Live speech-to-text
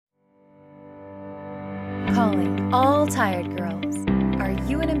Calling all tired girls. Are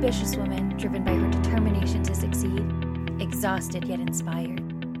you an ambitious woman driven by her determination to succeed, exhausted yet inspired,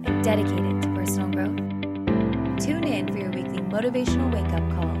 and dedicated to personal growth? Tune in for your weekly motivational wake-up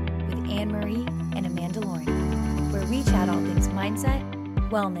call with Anne-Marie and Amanda Lauren, where we chat all things mindset,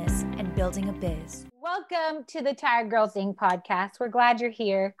 wellness, and building a biz. Welcome to the Tired Girls Inc. podcast. We're glad you're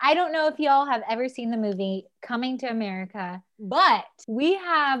here. I don't know if y'all have ever seen the movie Coming to America, but we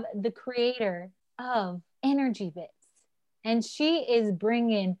have the creator of ENERGYbits, and she is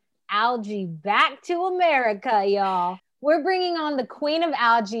bringing algae back to America, y'all. We're bringing on the queen of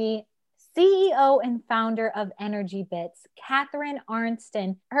algae, CEO and founder of ENERGYbits, Catharine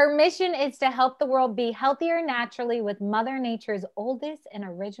Arnston. Her mission is to help the world be healthier naturally with Mother Nature's oldest and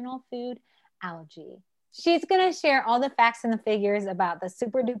original food, algae. She's going to share all the facts and the figures about the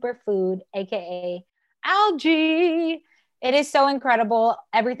super duper food, aka algae. It is so incredible,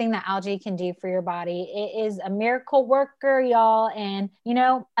 everything that algae can do for your body. It is a miracle worker, y'all. And, you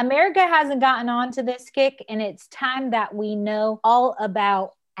know, America hasn't gotten onto this kick, and it's time that we know all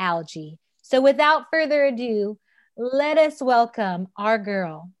about algae. So without further ado, let us welcome our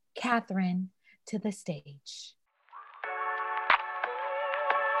girl, Catharine, to the stage.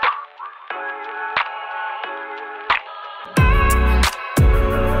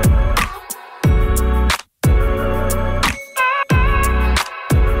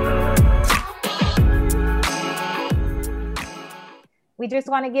 We just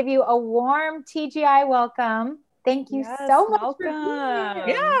want to give you a warm TGI welcome. Thank you so much. Welcome.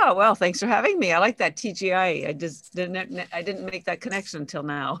 Yeah, well, thanks for having me. I like that TGI. I didn't make that connection until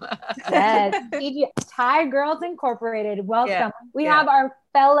now. Yes, TGI, Tired Girls Incorporated. Welcome. We have our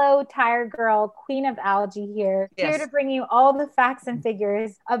fellow tired girl, queen of algae here to bring you all the facts and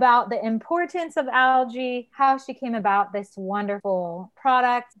figures about the importance of algae, how she came about this wonderful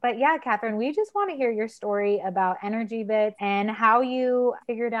product. But yeah, Catharine, we just want to hear your story about ENERGYbits and how you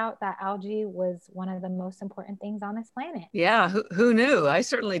figured out that algae was one of the most important things on this planet. Yeah, who knew? I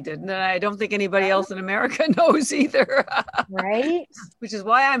certainly didn't. And I don't think anybody else in America knows either. Right? Which is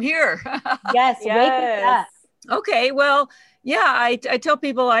why I'm here. Yes. Wake us up. Okay, well, yeah, I tell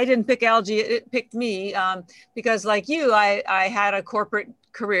people I didn't pick algae, it picked me because like you, I had a corporate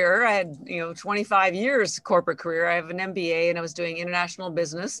career. I had, 25 years corporate career. I have an MBA and I was doing international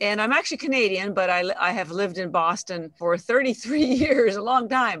business, and I'm actually Canadian, but I have lived in Boston for 33 years, a long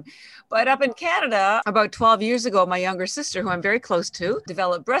time. But up in Canada, about 12 years ago, my younger sister, who I'm very close to,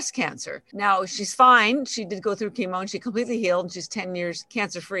 developed breast cancer. Now she's fine. She did go through chemo and she completely healed, and she's 10 years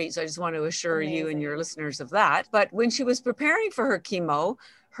cancer free. So I just want to assure you and your listeners of that. But when she was preparing for her chemo,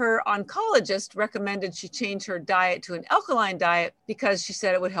 her oncologist recommended she change her diet to an alkaline diet because she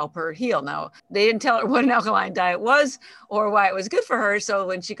said it would help her heal. Now, they didn't tell her what an alkaline diet was or why it was good for her. So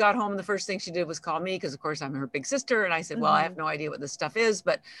when she got home, the first thing she did was call me because, of course, I'm her big sister. And I said, well, I have no idea what this stuff is,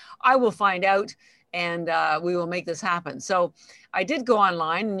 but I will find out and we will make this happen. So I did go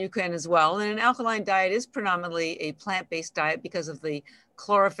online, and you can as well. And an alkaline diet is predominantly a plant-based diet because of the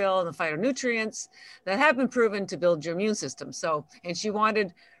chlorophyll and the phytonutrients that have been proven to build your immune system. So, and she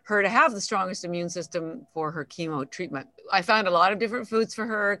wanted her to have the strongest immune system for her chemo treatment. I found a lot of different foods for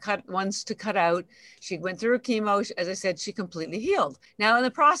her, ones to cut out. She went through her chemo. As I said, she completely healed. Now, in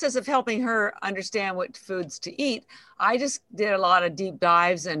the process of helping her understand what foods to eat, I just did a lot of deep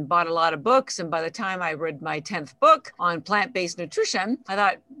dives and bought a lot of books. And by the time I read my 10th book on plant-based nutrition, I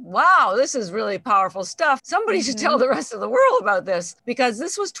thought, wow, this is really powerful stuff. Somebody should tell the rest of the world about this, because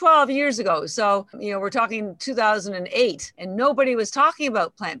this was 12 years ago. So, we're talking 2008, and nobody was talking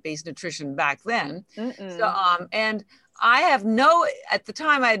about plant-based nutrition back then. So, and at the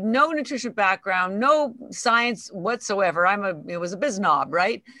time, I had no nutrition background, no science whatsoever. It was a biz knob,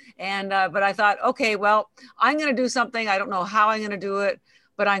 right? And, but I thought, okay, well, I'm going to do something. I don't know how I'm going to do it,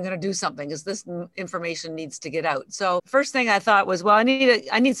 but I'm going to do something because this information needs to get out. So first thing I thought was, well, I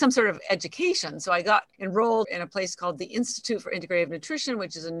need some sort of education. So I got enrolled in a place called the Institute for Integrative Nutrition,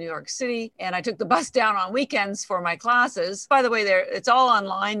 which is in New York City. And I took the bus down on weekends for my classes. By the way, it's all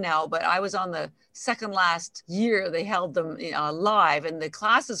online now, but I was on the second last year they held them live, and the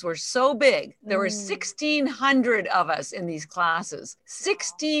classes were so big. There were 1,600 of us in these classes,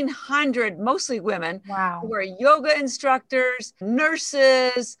 1,600, mostly women, who were yoga instructors,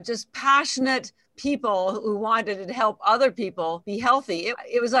 nurses, just passionate people who wanted to help other people be healthy.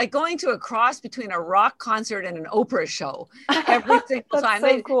 It was like going to a cross between a rock concert and an Oprah show every single time.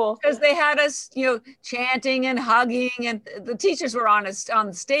 So cool. Because they had us, chanting and hugging, and the teachers were on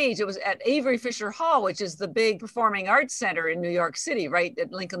stage. It was at Avery Fisher Hall, which is the big performing arts center in New York City, right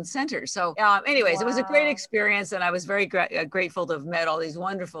at Lincoln Center. So anyways, It was a great experience, and I was very grateful to have met all these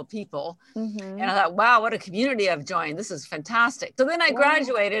wonderful people. And I thought, wow, what a community I've joined. This is fantastic. So then I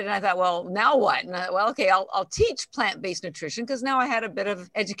graduated, and I thought, well, now what? And I thought, well, okay, I'll teach plant-based nutrition, because now I had a bit of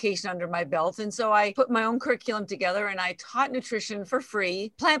education under my belt. And so I put my own curriculum together, and I taught nutrition for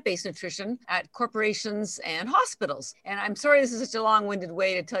free, plant-based nutrition, at corporations and hospitals. And I'm sorry this is such a long-winded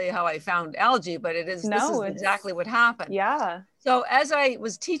way to tell you how I found algae, but this is exactly what happened. Yeah. So as I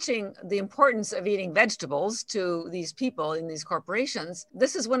was teaching the importance of eating vegetables to these people in these corporations,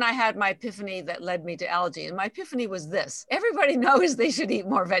 this is when I had my epiphany that led me to algae. And my epiphany was this: everybody knows they should eat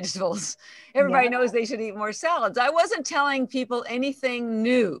more vegetables. Everybody knows they should eat more salads. I wasn't telling people anything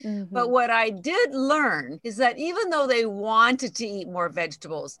new, but what I did learn is that even though they wanted to eat more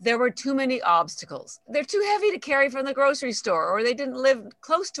vegetables, there were too many obstacles. They're too heavy to carry from the grocery store, or they didn't live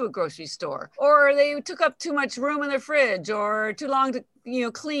close to a grocery store, or they took up too much room in their fridge, or too long to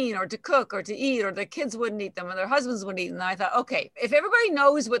clean or to cook or to eat, or their kids wouldn't eat them or their husbands wouldn't eat them. And I thought, okay, if everybody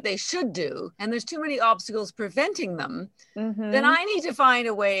knows what they should do and there's too many obstacles preventing them, then I need to find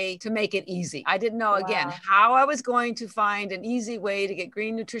a way to make it easy. I didn't know, again, how I was going to find an easy way to get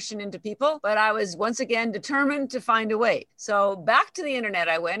green nutrition into people, but I was once again determined to find a way. So back to the internet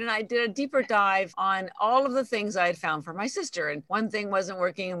I went, and I did a deeper dive on all of the things I had found for my sister. And one thing wasn't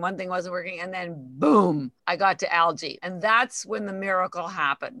working and one thing wasn't working. And then boom, I got to algae. And that's when the miracle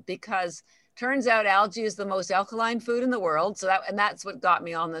happened, because turns out algae is the most alkaline food in the world. So that's what got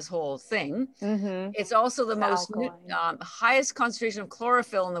me on this whole thing. It's also the most highest concentration of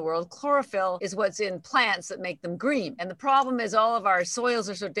chlorophyll in the world. Chlorophyll is what's in plants that make them green. And the problem is all of our soils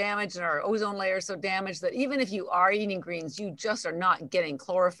are so damaged and our ozone layer is so damaged that even if you are eating greens, you just are not getting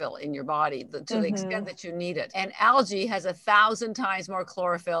chlorophyll in your body to the extent that you need it. And algae has 1,000 times more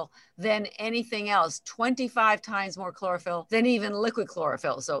chlorophyll than anything else, 25 times more chlorophyll than even liquid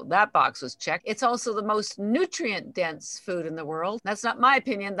chlorophyll. So that box was checked. It's also the most nutrient dense food in the world. That's not my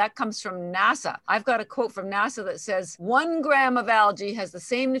opinion. That comes from NASA. I've got a quote from NASA that says 1 gram of algae has the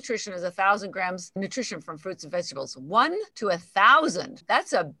same nutrition as 1,000 grams nutrition from fruits and vegetables. 1 to 1,000.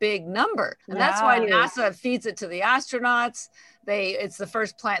 That's a big number. And that's why NASA feeds it to the astronauts. It's the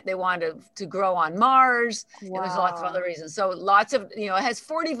first plant they wanted to grow on Mars. And there's lots of other reasons. So lots of, it has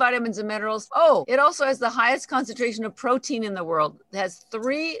 40 vitamins and minerals. Oh, it also has the highest concentration of protein in the world. It has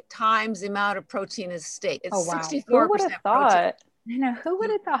 3 times the amount of protein as steak. It's 64% Who would have thought? Who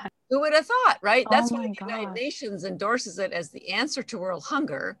would have thought? Who would have thought, right? That's why the United Nations endorses it as the answer to world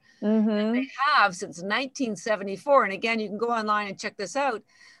hunger. And they have since 1974. And again, you can go online and check this out.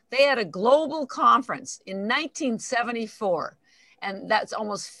 They had a global conference in 1974. And that's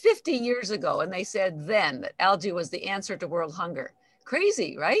almost 50 years ago. And they said then that algae was the answer to world hunger.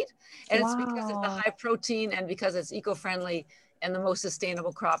 Crazy, right? And it's because it's the high protein and because it's eco-friendly and the most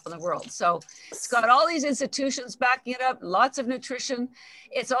sustainable crop in the world. So it's got all these institutions backing it up, lots of nutrition.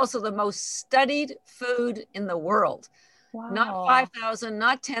 It's also the most studied food in the world. Not 5,000,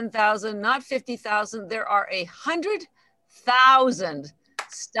 not 10,000, not 50,000. There are 100,000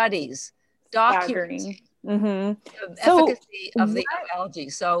 studies documenting the efficacy of the algae.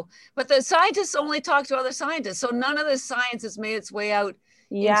 So, but the scientists only talk to other scientists. So none of the science has made its way out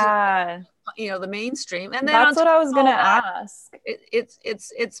into, the mainstream. And then that's what I was going to ask.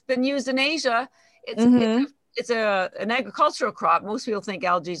 It's been used in Asia. It's an agricultural crop. Most people think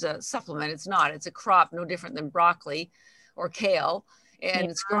algae is a supplement. It's not. It's a crop no different than broccoli or kale. And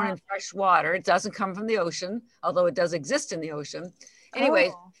it's grown in fresh water. It doesn't come from the ocean, although it does exist in the ocean.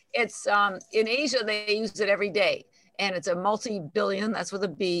 Anyways, it's in Asia, they use it every day. And it's a multi-billion, that's with a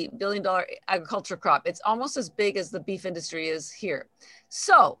B, $billion agriculture crop. It's almost as big as the beef industry is here.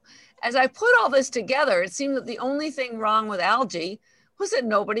 So as I put all this together, it seemed that the only thing wrong with algae was that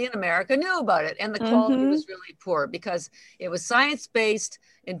nobody in America knew about it. And the quality was really poor because it was science-based,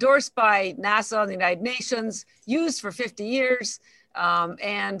 endorsed by NASA, the United Nations, used for 50 years.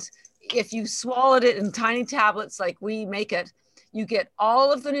 And if you swallowed it in tiny tablets like we make it, you get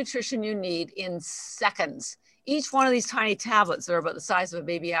all of the nutrition you need in seconds. Each one of these tiny tablets that are about the size of a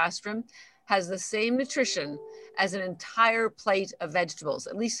baby aspirin has the same nutrition as an entire plate of vegetables,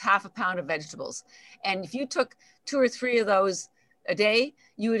 at least half a pound of vegetables. And if you took 2 or 3 of those a day,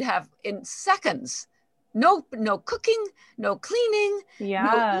 you would have in seconds, no cooking, no cleaning,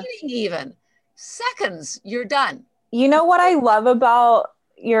 no eating even. Seconds, you're done. You know what I love about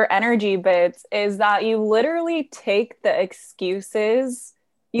your energy bits is that you literally take the excuses,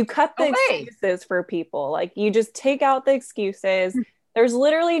 you cut the Away. excuses for people. Like you just take out the excuses. There's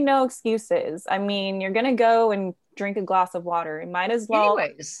literally no excuses. I mean, you're gonna go and drink a glass of water. You might as well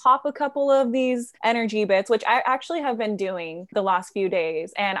Anyways. pop a couple of these energy bits, which I actually have been doing the last few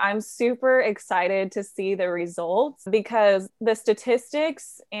days. And I'm super excited to see the results because the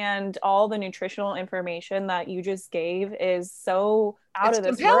statistics and all the nutritional information that you just gave is so out of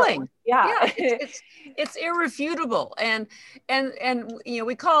this compelling world. Yeah. It's irrefutable, and you know,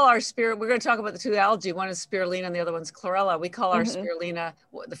 we call our spirit, we're going to talk about the two algae, one is spirulina and the other one's chlorella. We call our spirulina,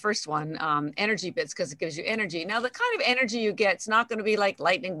 the first one, energy bits, because it gives you energy. Now the kind of energy you get, it's not going to be like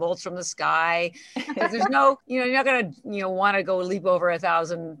lightning bolts from the sky, because there's no, you know, you're not going to, you know, want to go leap over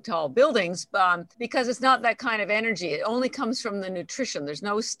 1,000 tall buildings, because it's not that kind of energy. It only comes from the nutrition. There's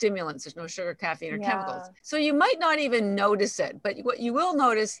no stimulants, there's no sugar, caffeine, or chemicals, so you might not even notice it. But what you will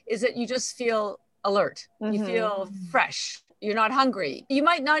notice is that you just feel alert. You feel fresh. You're not hungry. You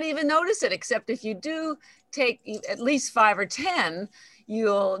might not even notice it, except if you do take at least 5 or 10,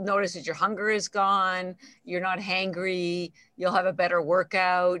 you'll notice that your hunger is gone. You're not hangry. You'll have a better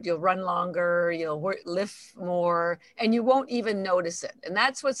workout. You'll run longer. You'll lift more, and you won't even notice it. And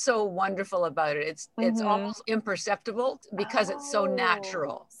that's what's so wonderful about it. It's almost imperceptible because it's so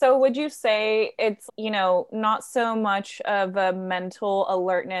natural. So would you say it's, you know, not so much of a mental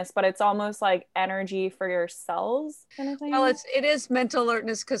alertness, but it's almost like energy for your cells kind of thing? Well, it is mental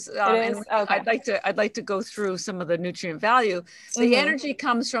alertness, because I'd like to go through some of the nutrient value. The energy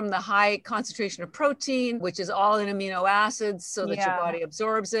comes from the high concentration of protein, which is all in amino acids, so that your body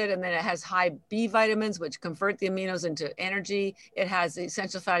absorbs it. And then it has high B vitamins, which convert the aminos into energy. It has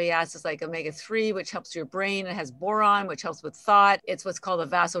essential fatty acids like omega-3, which helps your brain. It has boron, which helps with thought. It's what's called a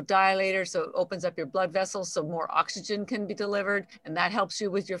vasodilator, so it opens up your blood vessels so more oxygen can be delivered, and that helps you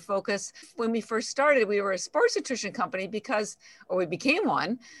with your focus. When we first started, we were a sports nutrition company we became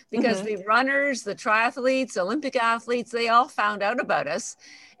one, because the runners, the triathletes, Olympic athletes, they all found out about us.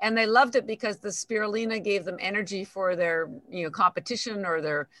 And they loved it because the spirulina gave them energy for their, you know, competition or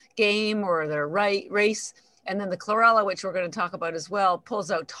their game or their race. And then the chlorella, which we're going to talk about as well, pulls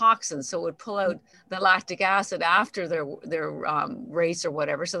out toxins. So it would pull out the lactic acid after their race or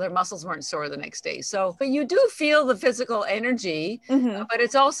whatever. So their muscles weren't sore the next day. So, but you do feel the physical energy, but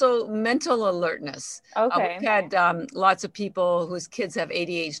it's also mental alertness. We've had lots of people whose kids have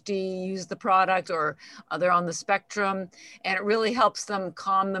ADHD use the product, or they're on the spectrum, and it really helps them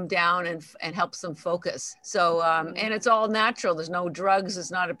calm them down and helps them focus. So, and it's all natural. There's no drugs.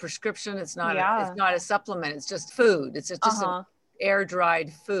 It's not a prescription. It's not a supplement. It's just food. It's just some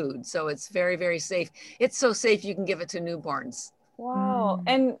air-dried food. So it's very, very safe. It's so safe you can give it to newborns. Wow.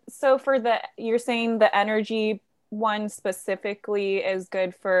 And so you're saying the energy one specifically is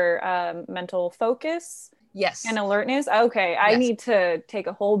good for mental focus? Yes. And alertness? Okay. I need to take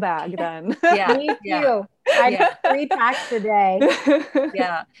a whole bag then. Me too. I get 3 packs a day.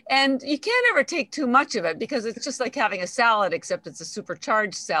 Yeah. And you can't ever take too much of it, because it's just like having a salad, except it's a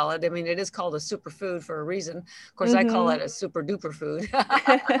supercharged salad. I mean, it is called a superfood for a reason. Of course, I call it a super duper food.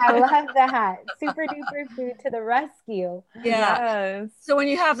 I love that. Super duper food to the rescue. Yeah. Yes. So when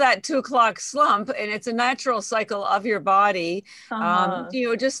you have that 2 o'clock slump, and it's a natural cycle of your body, you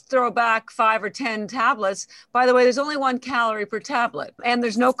know, just throw back 5 or 10 tablets. By the way, there's only 1 calorie per tablet, and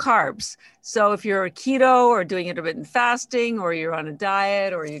there's no carbs. So if you're a keto or doing intermittent fasting, or you're on a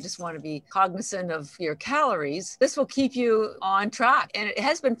diet, or you just want to be cognizant of your calories, this will keep you on track. And it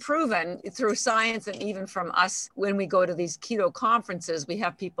has been proven through science, and even from us when we go to these keto conferences, we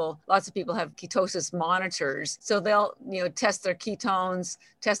have lots of people have ketosis monitors. So they'll, you know, test their ketones,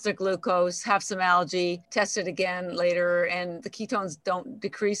 test their glucose, have some algae, test it again later, and the ketones don't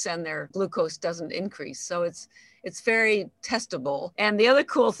decrease and their glucose doesn't increase. So it's very testable. And the other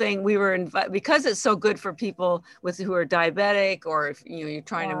cool thing, we were because it's so good for people who are diabetic, or if you're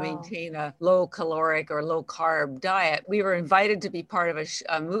trying to maintain a low caloric or low carb diet, we were invited to be part of a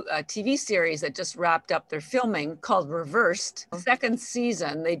TV series that just wrapped up their filming called Reversed. Second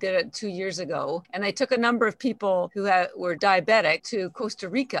season, they did it 2 years ago, and they took a number of people who were diabetic to Costa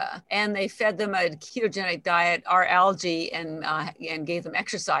Rica, and they fed them a ketogenic diet, our algae, and gave them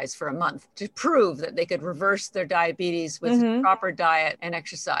exercise for a month to prove that they could reverse their diabetes with proper diet and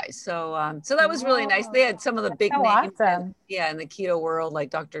exercise. So that was really nice. They had some of the big names awesome. in the keto world, like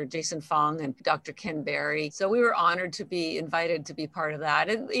Dr. Jason Fung and Dr. Ken Berry. So we were honored to be invited to be part of that.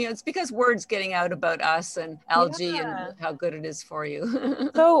 And it's because word's getting out about us and algae and how good it is for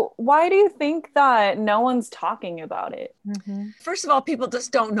you. So why do you think that no one's talking about it? First of all, people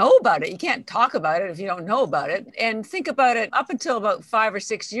just don't know about it. You can't talk about it if you don't know about it. And think about it, up until about 5 or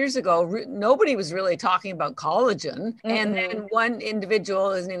 6 years ago, nobody was really talking about collagen. And then one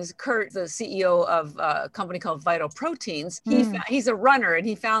individual, his name is Kurt, the CEO of a company called Vital Proteins, he's a runner, and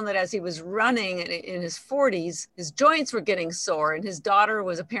he found that as he was running in his 40s, his joints were getting sore. And his daughter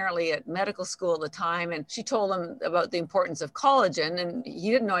was apparently at medical school at the time, and she told him about the importance of collagen, and he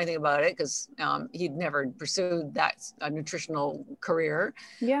didn't know anything about it because he'd never pursued that nutritional career.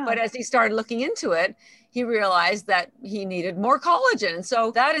 But as he started looking into it, he realized that he needed more collagen. And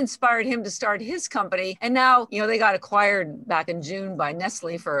so that inspired him to start his company. And now, they got acquired back in June by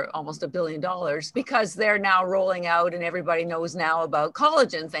Nestle for almost $1 billion because they're now rolling out and everybody knows now about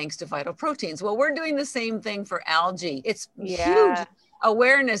collagen thanks to Vital Proteins. Well, we're doing the same thing for algae. It's huge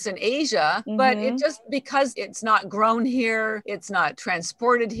awareness in Asia, but it just, because it's not grown here, it's not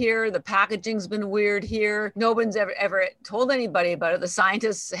transported here, the packaging's been weird here, no one's ever told anybody about it. The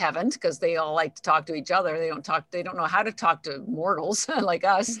scientists haven't, because they all like to talk to each other. They don't know how to talk to mortals like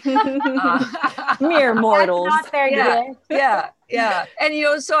us. Mere mortals. That's not their gift. Yeah.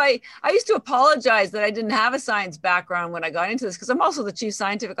 And, so I used to apologize that I didn't have a science background when I got into this, because I'm also the chief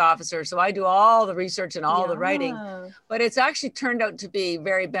scientific officer. So I do all the research and all the writing, but it's actually turned out to be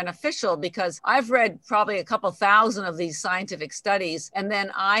very beneficial because I've read probably a couple thousand of these scientific studies. And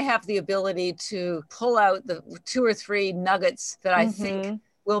then I have the ability to pull out the 2 or 3 nuggets that I think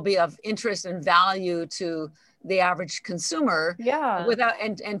will be of interest and value to the average consumer without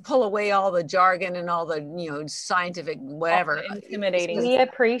and pull away all the jargon and all the scientific whatever intimidating. We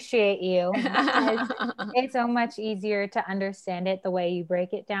appreciate you. It's so much easier to understand it the way you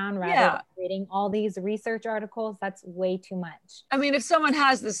break it down rather than reading all these research articles. That's way too much. I mean, if someone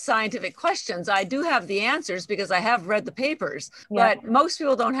has the scientific questions, I do have the answers because I have read the papers, but most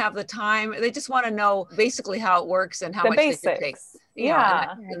people don't have the time. They just want to know basically how it works and how much they should take.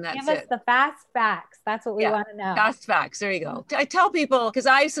 And that's Give us the fast facts. That's what we want to know. Fast facts. There you go. I tell people, because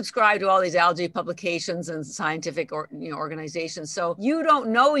I subscribe to all these algae publications and scientific organizations. So you don't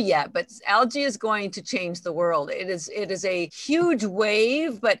know yet, but algae is going to change the world. It is a huge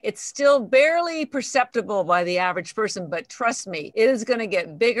wave, but it's still barely perceptible by the average person. But trust me, it is going to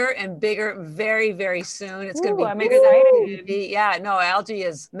get bigger and bigger very, very soon. It's going to be I'm bigger excited. Yeah, no, algae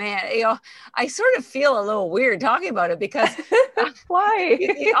is, man, I sort of feel a little weird talking about it because why?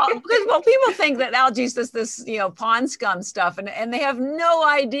 Because people think that algae is just this pond scum stuff, and they have no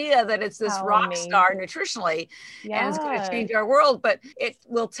idea that it's this rock star nutritionally, and it's going to change our world. But it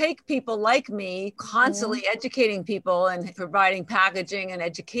will take people like me constantly educating people and providing packaging and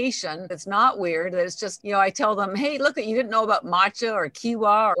education. It's not weird. That it's just I tell them, hey, look, you didn't know about matcha or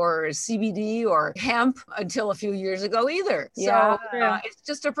kiwa or CBD or hemp until a few years ago either. So it's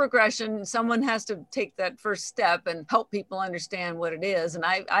just a progression. Someone has to take that first step and help people understand what it is. And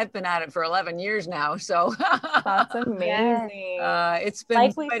I've been at it for 11 years now. So that's amazing. It's been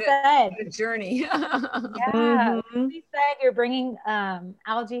like quite a journey. We said you're bringing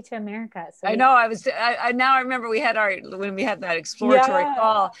algae to America. So I know. I now remember when we had that exploratory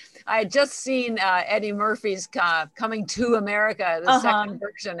call. I had just seen Eddie Murphy's Coming to America, the second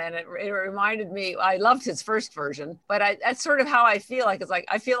version, and it reminded me. I loved his first version, but that's sort of how I feel like. It's like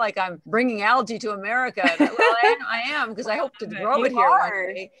I feel like I'm bringing algae to America. Well, I am, because I hope to grow it here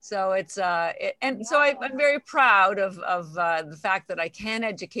one day. So it's so I'm very proud of the fact that I can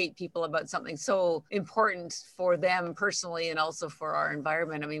educate people about something so important for them personally and also for our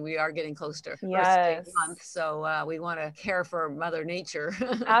environment. I mean, we are getting close to Earth Day month, so we want to care for Mother Nature.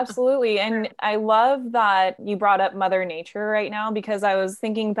 Absolutely. And I love that you brought up Mother Nature right now, because I was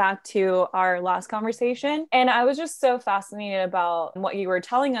thinking back to our last conversation, and I was just so fascinated about what you were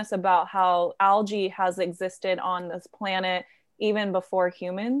telling us about how algae has existed on this planet even before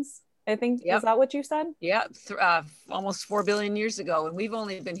humans. I think, is that what you said? Yeah, almost 4 billion years ago. And we've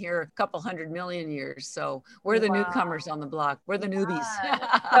only been here a couple 100 million years. So we're the newcomers on the block. We're the newbies.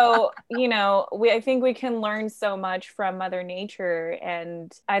 So, I think we can learn so much from Mother Nature.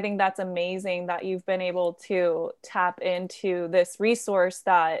 And I think that's amazing that you've been able to tap into this resource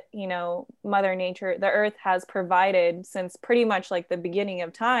that, Mother Nature, the Earth, has provided since pretty much like the beginning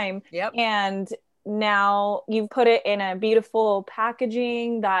of time. And now you've put it in a beautiful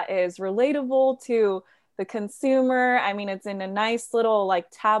packaging that is relatable to the consumer. I mean, it's in a nice little like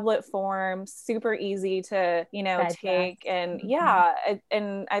tablet form, super easy to, you know, take. And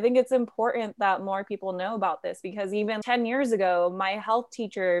and I think it's important that more people know about this, because even 10 years ago, my health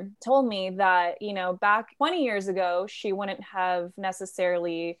teacher told me that, you know, back 20 years ago, she wouldn't have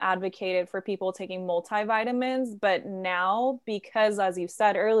necessarily advocated for people taking multivitamins. But now, because as you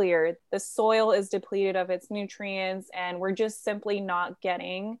said earlier, the soil is depleted of its nutrients and we're just simply not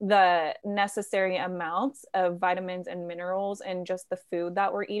getting the necessary amounts of vitamins and minerals in just the food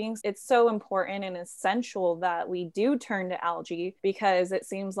that we're eating, it's so important and essential that we do turn to algae, because it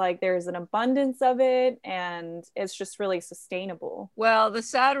seems like there's an abundance of it and it's just really sustainable. Well, the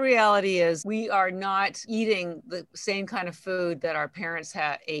sad reality is we are not eating the same kind of food that our parents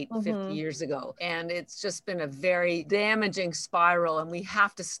ate 50 years ago. And it's just been a very damaging spiral, and we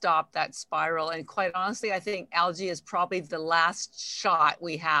have to stop that spiral. And quite honestly, I think algae is probably the last shot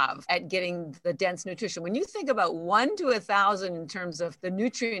we have at getting the dense nutrition. When you think about 1 to 1,000 in terms of the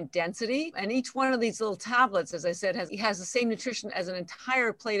nutrient density, and each one of these little tablets, as I said, has the same nutrition as an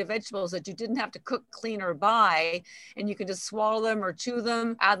entire plate of vegetables that you didn't have to cook, clean, or buy, and you can just swallow them or chew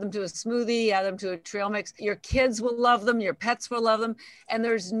them, add them to a smoothie, add them to a trail mix. Your kids will love them, your pets will love them, and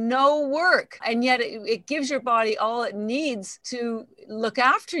there's no work. And yet it gives your body all it needs to look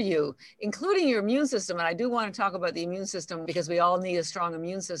after you, including your immune system. And I do want to talk about the immune system, because we all need a strong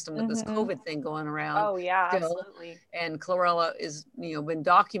immune system with this COVID thing going around. Oh yeah, still. absolutely. And chlorella is, you know, been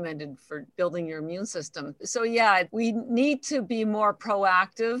documented for building your immune system. So yeah, we need to be more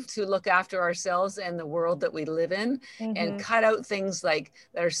proactive to look after ourselves and the world that we live in, and cut out things like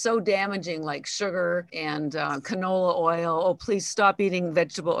that are so damaging, like sugar and canola oil. Oh, please stop eating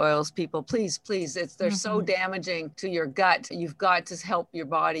vegetable oils, people. Please, please. They're so damaging to your gut. You've got to help your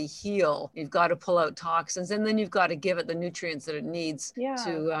body heal. You've got to pull out toxins, and then you've got to give it the nutrients that it needs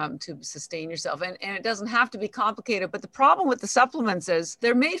to sustain yourself. And it doesn't have to be complicated, but the problem with the supplements is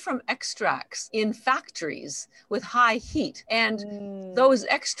they're made from extracts in factories with high heat. And those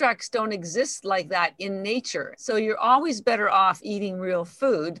extracts don't exist like that in nature. So you're always better off eating real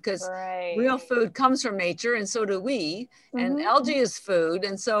food, because real food comes from nature, and so do we. And algae is food.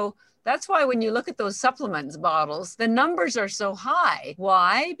 And so that's why when you look at those supplements bottles, the numbers are so high.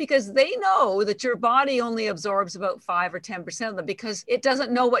 Why? Because they know that your body only absorbs about 5 or 10% of them, because it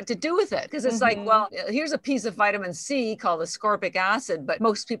doesn't know what to do with it. Because it's like, well, here's a piece of vitamin C called ascorbic acid, but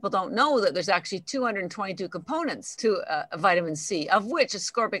most people don't know that there's actually 222 components to a vitamin C, of which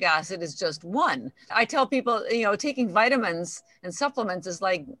ascorbic acid is just one. I tell people, you know, taking vitamins and supplements is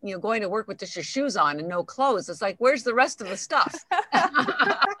like, you know, going to work with just your shoes on and no clothes. It's like, where's the rest of the stuff?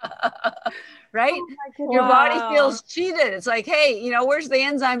 Right? Oh, your body feels cheated. It's like, hey, you know, where's the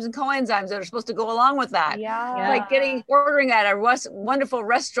enzymes and coenzymes that are supposed to go along with that? Like ordering at a wonderful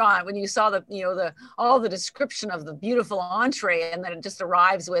restaurant when you saw the, you know, all the description of the beautiful entree, and then it just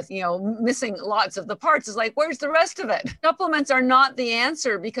arrives with, you know, missing lots of the parts. It's like, where's the rest of it? Supplements are not the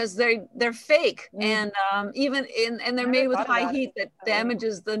answer, because they're fake, and and they're made with high heat that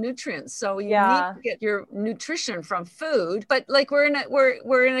damages the nutrients. So you need to get your nutrition from food, but like we're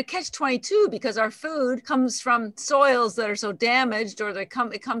in a catch-22, because our food comes from soils that are so damaged, or it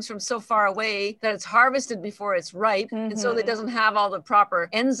comes from so far away that it's harvested before it's ripe, and so it doesn't have all the proper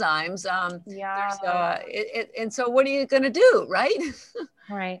enzymes. And so what are you going to do, right?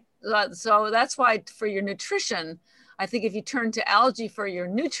 Right. So that's why for your nutrition, I think if you turn to algae for your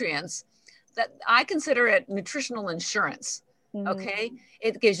nutrients, that I consider it nutritional insurance. Okay,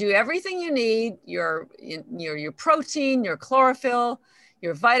 it gives you everything you need: your protein, your chlorophyll,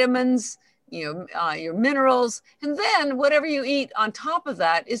 your vitamins, your minerals, and then whatever you eat on top of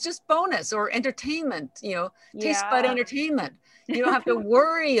that is just bonus or entertainment. Taste bud entertainment. You don't have to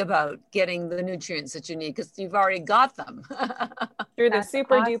worry about getting the nutrients that you need, because you've already got them through the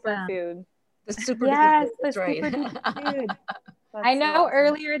super duper food. The super duper food. That's right. Super duper food. I know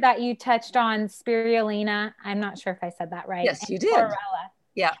earlier that you touched on spirulina. I'm not sure if I said that right. Yes, you did. Chlorella.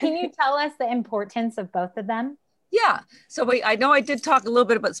 Yeah. Can you tell us the importance of both of them? Yeah. So I know I did talk a little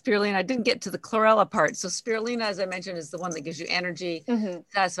bit about spirulina. I didn't get to the chlorella part. So spirulina, as I mentioned, is the one that gives you energy,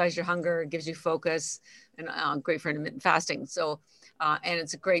 satisfies your hunger, gives you focus, and great for intermittent fasting. So, and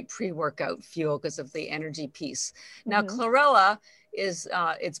it's a great pre-workout fuel because of the energy piece. Now, chlorella is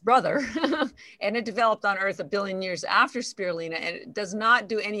its brother, and it developed on Earth 1 billion years after spirulina, and it does not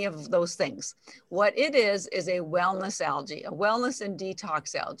do any of those things. What it is a wellness algae, a wellness and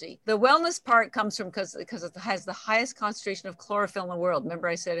detox algae. The wellness part comes from because it has the highest concentration of chlorophyll in the world. Remember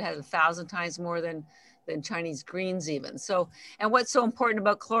I said it has 1,000 times more than than Chinese greens even. So, and what's so important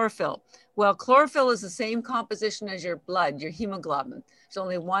about chlorophyll? Well, chlorophyll is the same composition as your blood, your hemoglobin. There's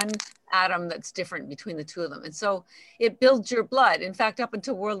only one atom that's different between the two of them. And so it builds your blood. In fact, up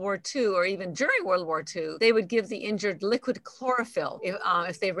until World War II, or even during World War II, they would give the injured liquid chlorophyll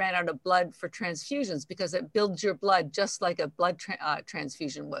if they ran out of blood for transfusions, because it builds your blood just like a blood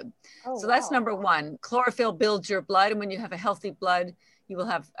transfusion would. Oh, so that's number one. Chlorophyll builds your blood. And when you have a healthy blood, you will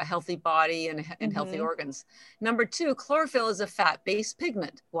have a healthy body and healthy organs. Number two, chlorophyll is a fat-based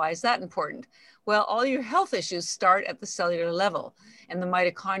pigment. Why is that important? Well, all your health issues start at the cellular level and the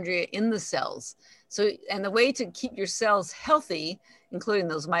mitochondria in the cells. So, and the way to keep your cells healthy, including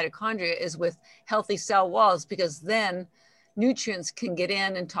those mitochondria, is with healthy cell walls, because then nutrients can get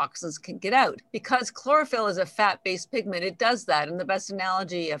in and toxins can get out. Because chlorophyll is a fat-based pigment, it does that. And the best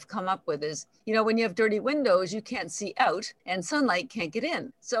analogy I've come up with is, you know, when you have dirty windows, you can't see out and sunlight can't get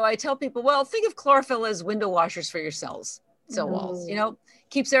in. So I tell people, well, think of chlorophyll as window washers for your cell walls, you know,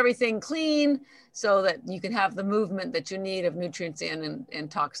 keeps everything clean so that you can have the movement that you need of nutrients in and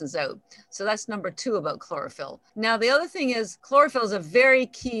toxins out. So that's number two about chlorophyll. Now, the other thing is chlorophyll is a very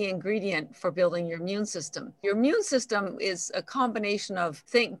key ingredient for building your immune system. Your immune system is a combination of,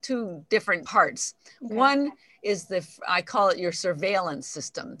 two different parts. Okay. One is I call it your surveillance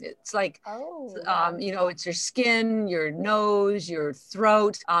system. It's like, you know, it's your skin, your nose, your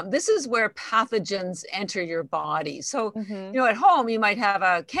throat. This is where pathogens enter your body. So, you know, at home, you might have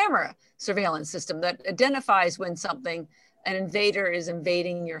a camera surveillance system that identifies when an invader is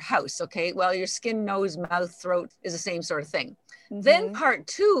invading your house. Okay, well, your skin, nose, mouth, throat is the same sort of thing. Then part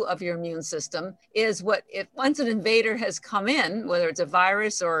two of your immune system is once an invader has come in, whether it's a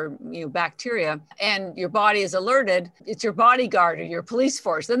virus or bacteria, and your body is alerted, it's your bodyguard or your police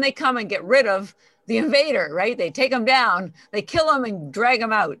force. Then they come and get rid of the invader, right? They take them down, they kill them and drag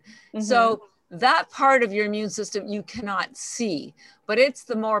them out. So that part of your immune system you cannot see, but it's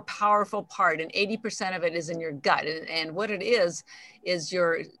the more powerful part, and 80% of it is in your gut. And what it is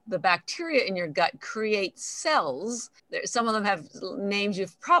the bacteria in your gut create cells. Some of them have names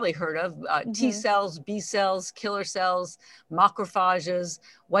you've probably heard of, T cells, B cells, killer cells, macrophages,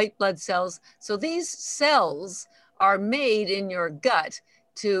 white blood cells. So these cells are made in your gut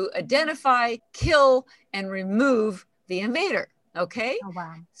to identify, kill, and remove the invader, okay? Oh,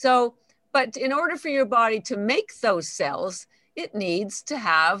 wow. But in order for your body to make those cells, it needs to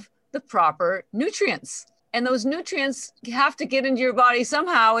have the proper nutrients. And those nutrients have to get into your body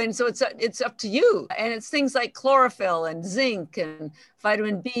somehow. And so it's up to you. And it's things like chlorophyll and zinc and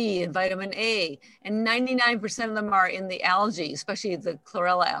vitamin B and vitamin A. And 99% of them are in the algae, especially the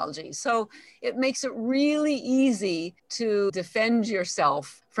chlorella algae. So it makes it really easy to defend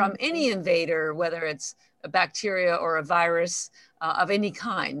yourself from any invader, whether it's a bacteria or a virus of any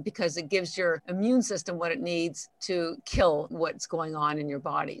kind, because it gives your immune system what it needs to kill what's going on in your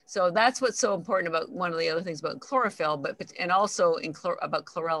body. So that's what's so important about one of the other things about chlorophyll, and also about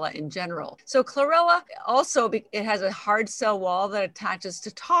chlorella in general. So chlorella also, it has a hard cell wall that attaches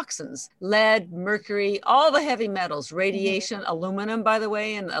to toxins, lead, mercury, all the heavy metals, radiation, aluminum, by the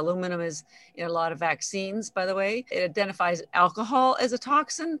way, and aluminum is in a lot of vaccines, by the way. It identifies alcohol as a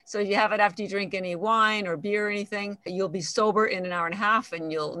toxin. So if you have it after you drink any wine or beer or anything, you'll be sober in an hour and a half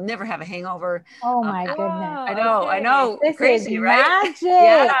and you'll never have a hangover. Oh my goodness. I know. This crazy, is right? Magic.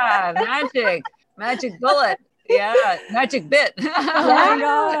 Yeah, magic bullet. Yeah, magic bit. Oh my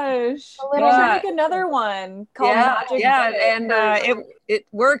gosh. Should make another one called Magic Bit. And it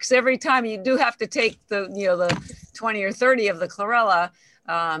works every time. You do have to take the 20 or 30 of the chlorella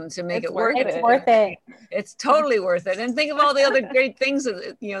to make it worth it. It's worth it. It's totally worth it. And think of all the other great things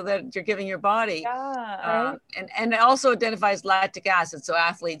that you're giving your body. Yeah, and it also identifies lactic acid. So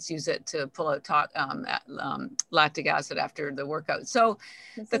athletes use it to pull out lactic acid after the workout. So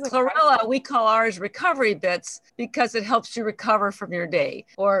the chlorella, we call ours ENERGYbits because it helps you recover from your day,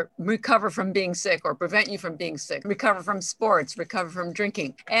 or recover from being sick, or prevent you from being sick, recover from sports, recover from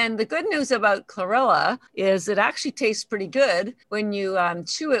drinking. And the good news about chlorella is it actually tastes pretty good when you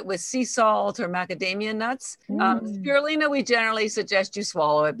chew it with sea salt or macadamia nuts. Spirulina, we generally suggest you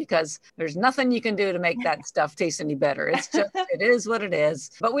swallow it because there's nothing you can do to make that stuff taste any better. It's just, it is what it is,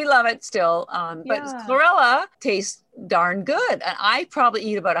 but we love it still. But chlorella tastes darn good. And I probably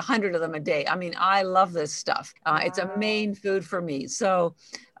eat about 100 of them a day. I mean, I love this stuff. It's a main food for me. So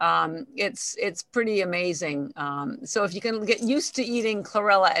It's pretty amazing. So if you can get used to eating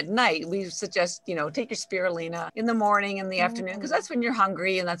chlorella at night, we suggest, take your spirulina in the morning and the afternoon, because that's when you're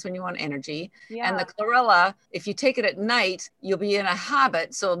hungry and that's when you want energy. Yeah. And the chlorella, if you take it at night, you'll be in a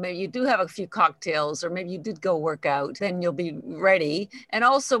habit. So maybe you do have a few cocktails, or maybe you did go work out, then you'll be ready. And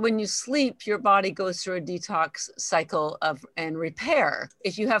also when you sleep, your body goes through a detox cycle and repair.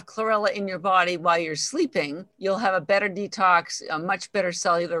 If you have chlorella in your body while you're sleeping, you'll have a better detox, a much better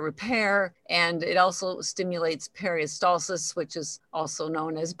cellular repair. And it also stimulates peristalsis, which is also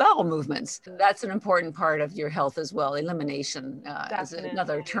known as bowel movements. That's an important part of your health as well. Elimination is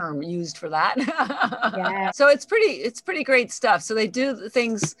another term used for that. Yeah. So it's pretty great stuff. So they do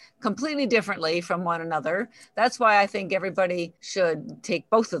things completely differently from one another. That's why I think everybody should take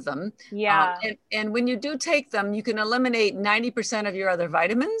both of them. Yeah. And when you do take them, you can eliminate 90% of your other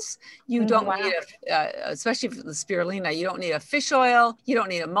vitamins. You don't need, especially for the spirulina, you don't need a fish oil. You don't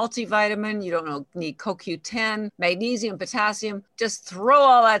need a multivitamin. You don't need CoQ10, magnesium, potassium. Just throw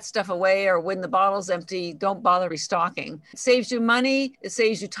all that stuff away, or when the bottle's empty, don't bother restocking. It saves you money. It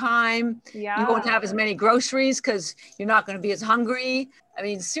saves you time. Yeah. You won't have as many groceries because you're not going to be as hungry. I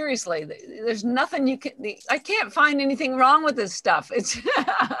mean, seriously, there's nothing I can't find anything wrong with this stuff.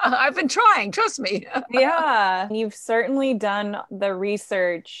 I've been trying, trust me. Yeah, you've certainly done the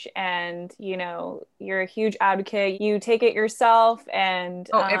research, and, you're a huge advocate. You take it yourself and...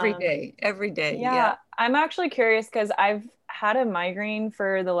 every day. Yeah. I'm actually curious because I've had a migraine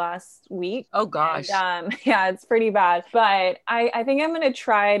for the last week. Oh gosh. And, yeah, it's pretty bad. But I think I'm going to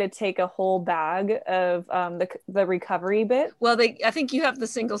try to take a whole bag of the recovery bit. Well, I think you have the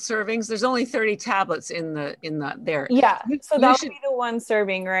single servings. There's only 30 tablets in the there. Yeah. So that would be the one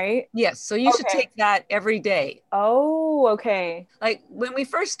serving, right? Yes. So you should take that every day. Oh, okay. Like when we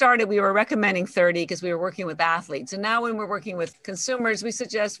first started, we were recommending 30 because we were working with athletes. And now when we're working with consumers, we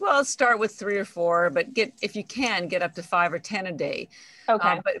suggest, well, start with 3 or 4, but if you can, get up to 5 or 10 a day.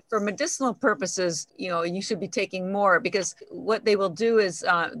 Okay. But for medicinal purposes, you should be taking more, because what they will do is,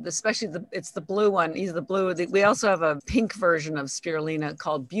 especially it's the blue one. Either the blue. We also have a pink version of spirulina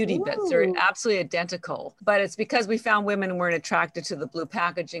called ENERGYbits. They're absolutely identical, but it's because we found women weren't attracted to the blue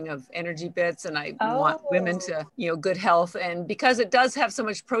packaging of ENERGYbits, and I want women to, good health. And because it does have so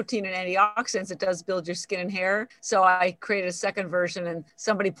much protein and antioxidants, it does build your skin and hair. So I created a second version, and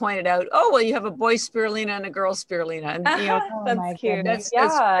somebody pointed out, oh, well, you have a boy spirulina and a girl spirulina, and that's cute. That's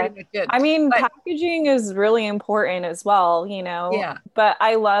pretty much it. I mean, packaging is really important as well, Yeah. But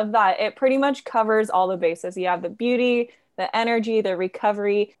I love that it pretty much covers all the bases. You have the beauty, the energy, the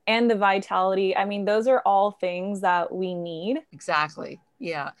recovery, and the vitality. I mean, those are all things that we need. Exactly.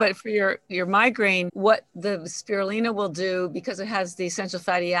 Yeah. But for your migraine, what the spirulina will do, because it has the essential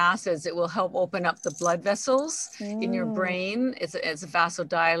fatty acids, it will help open up the blood vessels in your brain. It's a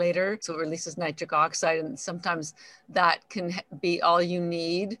vasodilator. So it releases nitric oxide. And sometimes that can be all you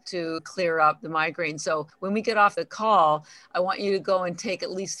need to clear up the migraine. So when we get off the call, I want you to go and take at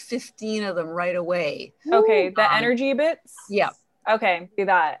least 15 of them right away. Okay. The ENERGYbits? Yeah. Okay. Do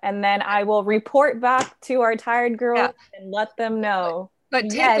that. And then I will report back to our tired girls and let them know. But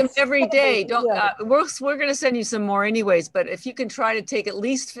take them every day. Don't. We're going to send you some more anyways. But if you can try to take at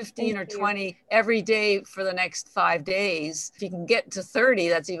least 15 or 20 every day for the next 5 days, if you can get to 30,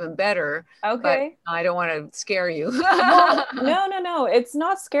 that's even better. Okay. But I don't want to scare you. No. It's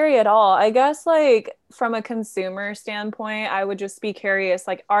not scary at all. I guess from a consumer standpoint, I would just be curious,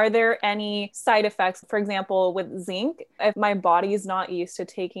 are there any side effects, for example, with zinc? If my body is not used to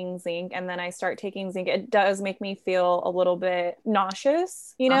taking zinc and then I start taking zinc, it does make me feel a little bit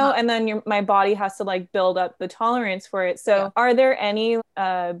nauseous, and then my body has to build up the tolerance for it. So are there any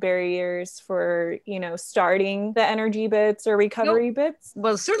barriers for, starting the ENERGYbits or ENERGYbits?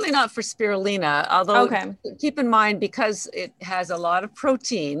 Well, certainly not for spirulina, although keep in mind, because it has a lot of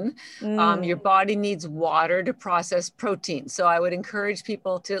protein, your body needs water to process protein. So I would encourage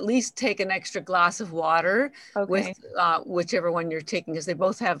people to at least take an extra glass of water with whichever one you're taking, because they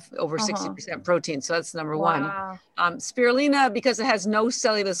both have over 60% protein. So that's number one. Spirulina, because it has no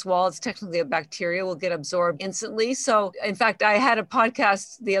cellulose wall, it's technically a bacteria, will get absorbed instantly. So in fact, I had a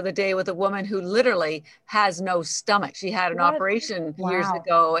podcast the other day with a woman who literally has no stomach. She had an operation years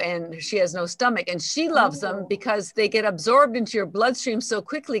ago and she has no stomach, and she loves them because they get absorbed into your bloodstream so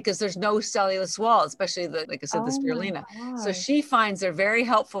quickly because there's no cellulose wall. especially like I said, the Oh my spirulina. So gosh. she finds they're very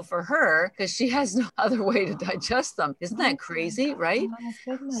helpful for her because she has no other way to digest them. Isn't Oh that my crazy, right?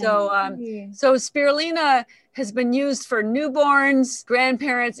 goodness. So spirulina has been used for newborns,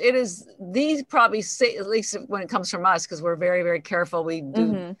 grandparents. It is these probably say, at least when it comes from us, because we're very, very careful. We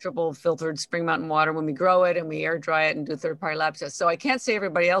do triple filtered spring mountain water when we grow it, and we air dry it and do third-party lab tests. So I can't say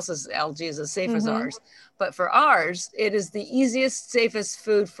everybody else's algae is as safe as ours. But for ours, it is the easiest, safest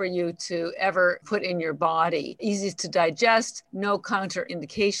food for you to ever put in your body. Easiest to digest, no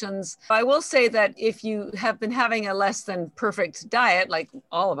counterindications. I will say that if you have been having a less than perfect diet, like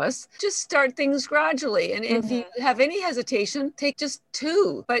all of us, just start things gradually. And if you have any hesitation, take just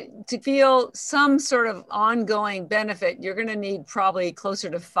 2. But to feel some sort of ongoing benefit, you're going to need probably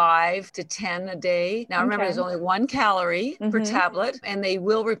closer to 5 to 10 a day. Now, remember, there's only 1 calorie per tablet, and they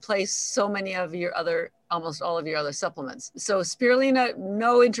will replace so many of your almost all of your other supplements. So spirulina,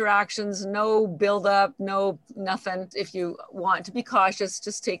 no interactions, no buildup, no nothing. If you want to be cautious,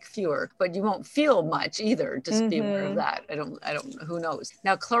 just take fewer, but you won't feel much either. Just be aware of that. I don't, who knows?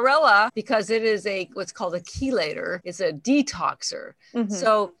 Now, chlorella, because it is what's called a chelator, it's a detoxer.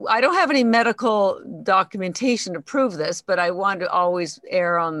 So I don't have any medical documentation to prove this, but I want to always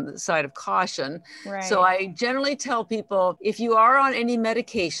err on the side of caution. Right. So I generally tell people, if you are on any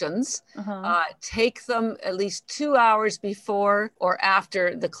medications, take them at least 2 hours before or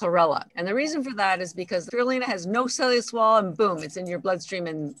after the chlorella. And the reason for that is because spirulina has no cellulose wall, and boom, it's in your bloodstream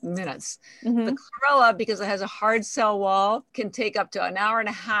in minutes. The chlorella, because it has a hard cell wall, can take up to an hour and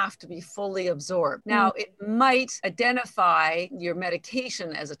a half to be fully absorbed. Now, it might identify your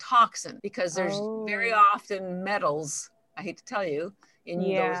medication as a toxin because there's very often metals, I hate to tell you, in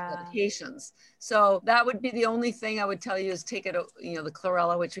those medications. So that would be the only thing I would tell you is take it, the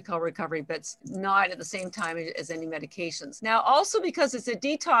chlorella, which we call ENERGYbits, not at the same time as any medications. Now, also because it's a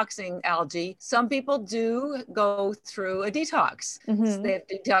detoxing algae, some people do go through a detox. So they have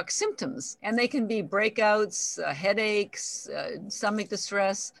detox symptoms, and they can be breakouts, headaches, stomach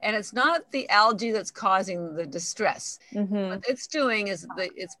distress, and it's not the algae that's causing the distress. What it's doing is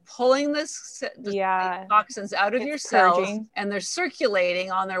it's pulling the toxins out of your cells, and they're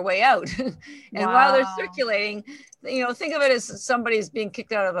circulating on their way out. And while they're circulating, think of it as somebody's being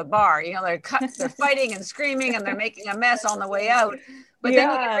kicked out of a bar. They're fighting and screaming, and they're making a mess on the way out. But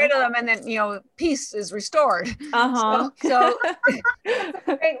then you get rid of them, and then peace is restored. So That's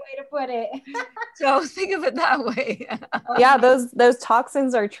a great way to put it. So think of it that way. Those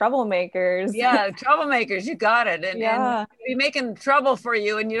toxins are troublemakers. Yeah, troublemakers. You got it. And be making trouble for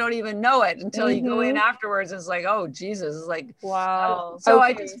you, and you don't even know it until you go in afterwards. It's like, oh Jesus! It's like, wow. So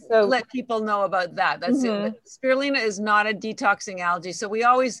I just let people know about that. That's it. Spirulina is not a detoxing algae, so we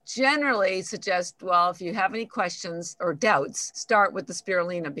always generally suggest, well, if you have any questions or doubts, start with the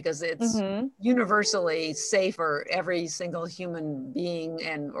spirulina because it's universally safe for every single human being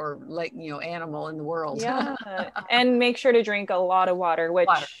or animal in the world. And make sure to drink a lot of water, which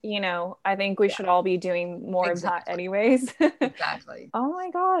I think we should all be doing more of that anyways. Exactly. Oh my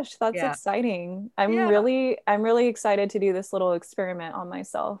gosh, that's exciting. I'm really excited to do this little experiment on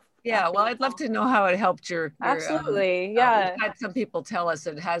myself. Yeah, well, I'd love to know how it helped your absolutely. We've had some people tell us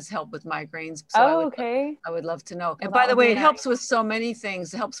it has helped with migraines. So I would love to know. And by the way, it helps with so many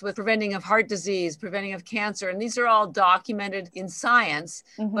things. It helps with preventing of heart disease, preventing of cancer. And these are all documented in science.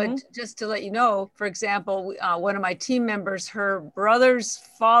 But just to let you know, for example, one of my team members, her brother's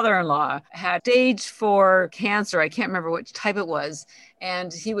father-in-law had stage 4 cancer. I can't remember which type it was.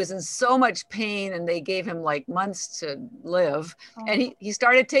 And he was in so much pain, and they gave him like months to live. And he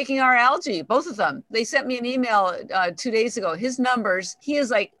started taking our algae, both of them. They sent me an email 2 days ago. His numbers, he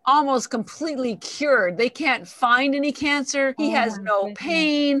is like almost completely cured. They can't find any cancer. He has no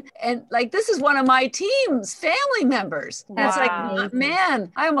pain. And like, this is one of my team's family members. And it's like,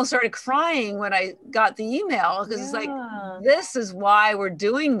 man, I almost started crying when I got the email because it's like, this is why we're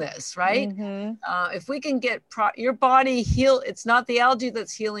doing this, right? If we can get your body heal, it's not the algae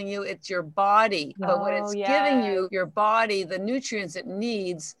that's healing you, it's your body. But when it's giving you, your body, the nutrients it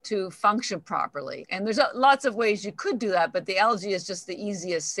needs to function properly. And there's lots of ways you could do that, but the algae is just the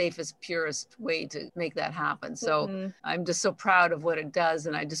easiest, safest, purest way to make that happen. So I'm just so proud of what it does,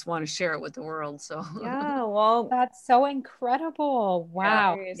 and I just want to share it with the world. So well, that's so incredible.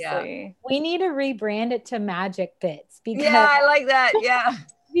 Wow. Seriously. We need to rebrand it to ENERGYbits because I like that.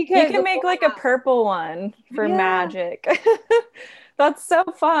 because you can make like a purple one for magic. That's so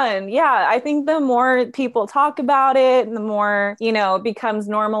fun. Yeah, I think the more people talk about it, the more, it becomes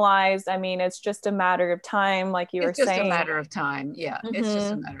normalized. I mean, it's just a matter of time, like you were saying. It's just a matter of time. Yeah, it's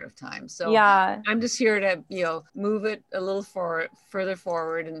just a matter of time. So yeah, I'm just here to, move it a little further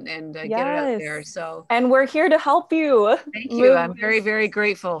forward and get it out there. So, and we're here to help you. Thank you. I'm very, very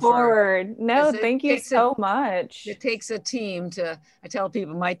grateful forward. Thank you so much. It takes a team I tell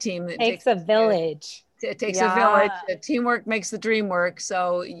people, my team, it takes a village. It takes a village. Teamwork makes the dream work.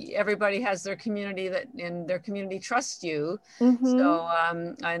 So everybody has their community and their community trusts you. So,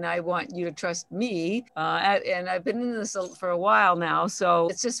 and I want you to trust me. And I've been in this for a while now. So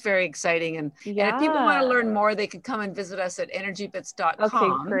it's just very exciting. And if people want to learn more, they can come and visit us at ENERGYbits.com.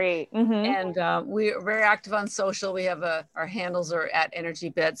 Okay, great. And we're very active on social. We have our handles are at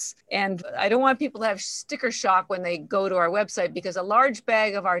ENERGYbits. And I don't want people to have sticker shock when they go to our website, because a large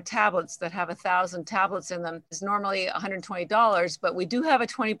bag of our tablets that have 1,000 tablets in them is normally $120, but we do have a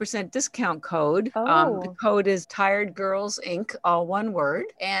 20% discount code. The code is Tired Girls Inc., all one word.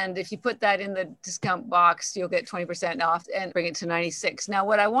 And if you put that in the discount box, you'll get 20% off and bring it to 96. Now,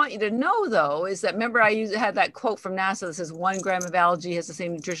 what I want you to know, though, is that remember I had that quote from NASA that says 1 gram of algae has the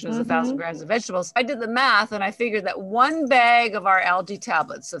same nutrition as 1,000 grams of vegetables. I did the math and I figured that one bag of our algae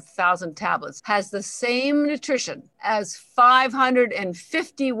tablets, 1,000 tablets, has the same nutrition as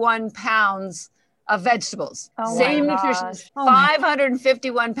 551 pounds of vegetables. Same nutrition.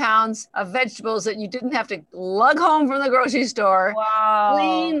 551 pounds of vegetables that you didn't have to lug home from the grocery store. Wow.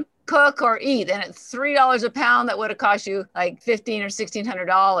 Clean, cook, or eat. And at $3 a pound, that would have cost you like $1,500 or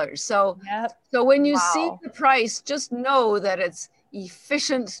 $1,600. So, so when you see the price, just know that it's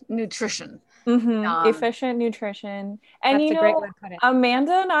efficient nutrition. Efficient nutrition. And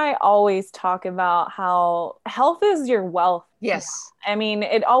Amanda and I always talk about how health is your wealth. Yes. I mean,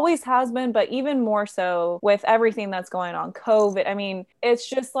 it always has been, but even more so with everything that's going on, COVID. I mean, it's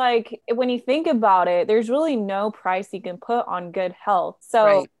just like, when you think about it, there's really no price you can put on good health.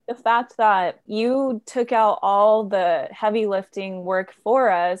 So the fact that you took out all the heavy lifting work for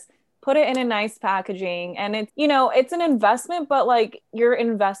us, put it in a nice packaging, and it's, it's an investment, but like you're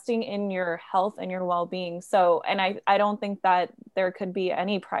investing in your health and your well-being. So, and I don't think that there could be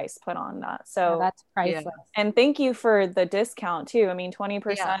any price put on that. So that's priceless. And thank you for the discount too. I mean,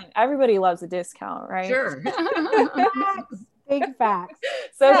 20%, everybody loves a discount, right? Sure. Big facts.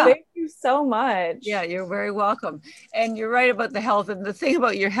 So thank you so much. Yeah, you're very welcome. And you're right about the health. And the thing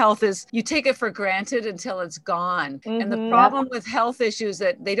about your health is you take it for granted until it's gone. And the problem with health issues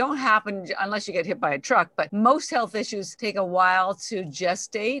that they don't happen unless you get hit by a truck, but most health issues take a while to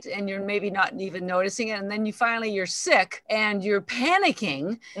gestate and you're maybe not even noticing it. And then you're sick and you're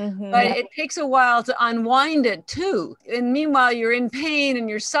panicking, but it takes a while to unwind it too. And meanwhile, you're in pain and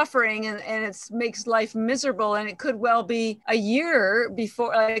you're suffering and it makes life miserable. And it could well be a year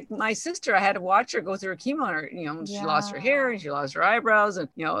before, like my sister, I had to watch her go through her chemo, and she lost her hair and she lost her eyebrows, and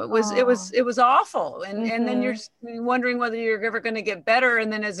it was awful. And then you're wondering whether you're ever going to get better,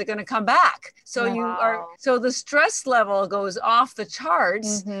 and then is it going to come back? So so the stress level goes off the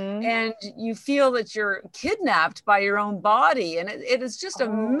charts, and you feel that you're kidnapped by your own body, and it is just a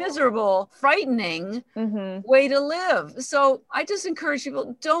miserable, frightening way to live. So I just encourage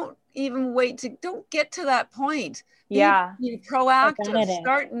people, don't get to that point. Be proactive.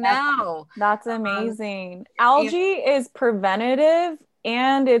 Start now. That's amazing. Algae is preventative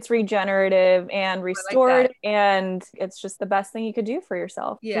and it's regenerative and restorative, and it's just the best thing you could do for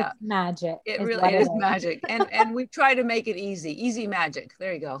yourself. Yeah. It's magic. It really is magic. And we try to make it easy magic.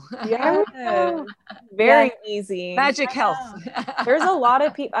 There you go. Yeah. Very easy. Magic health. There's a lot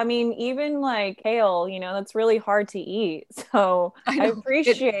of people, I mean, even like kale, that's really hard to eat. So I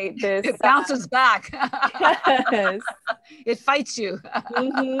appreciate this. It bounces back. Yes. It fights you.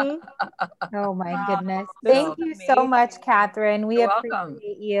 Oh my goodness. Thank you so much, Catherine. We appreciate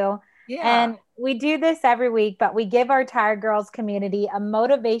you. And we do this every week, but we give our Tired Girls community a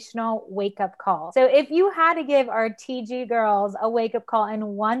motivational wake-up call. So if you had to give our TG girls a wake-up call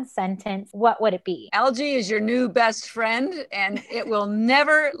in one sentence, what would it be? Algae is your new best friend, and it will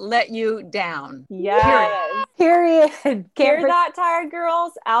never let you down. Yes. Period. Hear that, Tired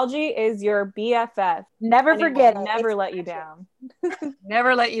Girls? Algae is your BFF. Never forget it. Never let you down.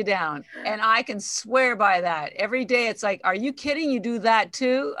 Never let you down. And I can swear by that. Every day it's like, are you kidding? You do that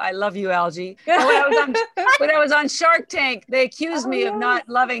too? I love you, Algae. When I was on Shark Tank, they accused me of not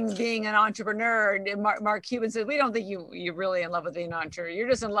loving being an entrepreneur. And Mark Cuban said, we don't think you're really in love with being an entrepreneur. You're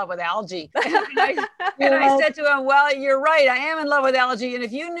just in love with algae. And I said to him, well, you're right. I am in love with algae. And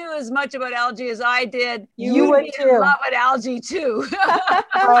if you knew as much about algae as I did, you would be in love with algae too.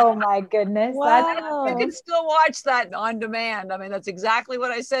 Oh my goodness. Wow. You can still watch that on demand. mean, that's exactly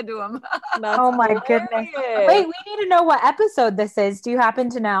what I said to him. Oh my goodness. Wait, we need to know what episode this is. Do you happen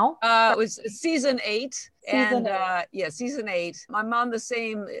to know? It was season 8. Season Season 8. I'm on the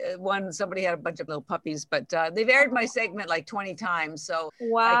same one. Somebody had a bunch of little puppies, but they've aired my segment like 20 times. So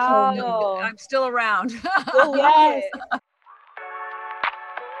wow, I'm still around. Yes.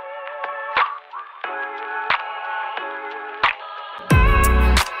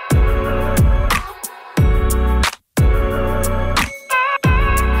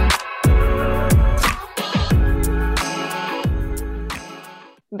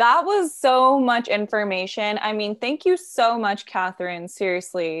 That was so much information. I mean, thank you so much, Catherine,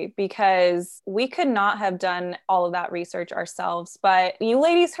 seriously, because we could not have done all of that research ourselves. But you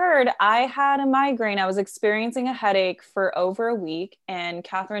ladies heard, I had a migraine. I was experiencing a headache for over a week, and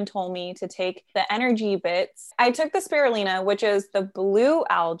Catherine told me to take the ENERGYbits. I took the spirulina, which is the blue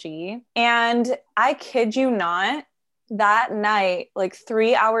algae, and I kid you not, that night, like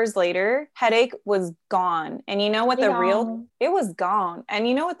 3 hours later, headache was gone. And you know what it was gone. And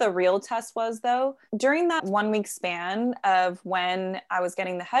you know what the real test was though? During that 1 week span of when I was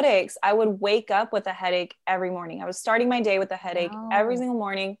getting the headaches, I would wake up with a headache every morning. I was starting my day with a headache every single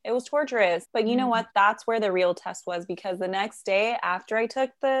morning. It was torturous. But you know what? That's where the real test was, because the next day after I took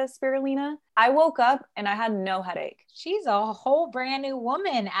the spirulina, I woke up and I had no headache. She's a whole brand new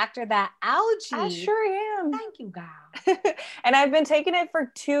woman after that algae. I sure am. Thank you, God. And I've been taking it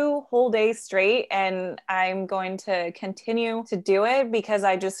for 2 whole days straight, and I'm going to continue to do it because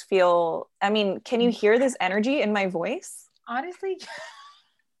I just feel, I mean, can you hear this energy in my voice? Honestly,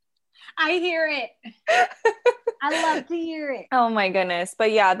 I hear it. I love to hear it. Oh my goodness.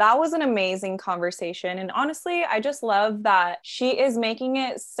 But yeah, that was an amazing conversation. And honestly, I just love that she is making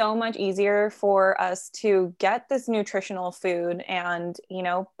it so much easier for us to get this nutritional food and, you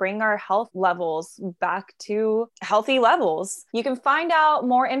know, bring our health levels back to healthy levels. You can find out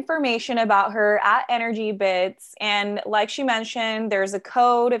more information about her at ENERGYbits. And like she mentioned, there's a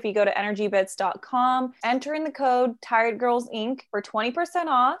code. If you go to ENERGYbits.com, enter in the code Tired Girls Inc. for 20%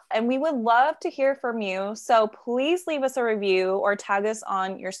 off. And we would love to hear from you. So please leave us a review or tag us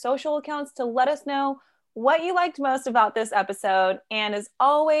on your social accounts to let us know what you liked most about this episode. And as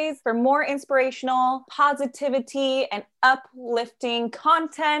always, for more inspirational, positivity, and uplifting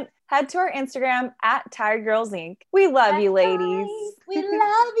content, head to our Instagram at Tired Girls Inc. We love you, ladies. We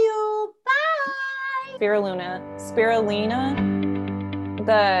love you. Bye. Spirulina.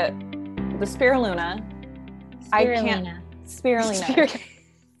 The spirulina. I can't. Spirulina.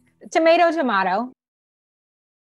 Tomato.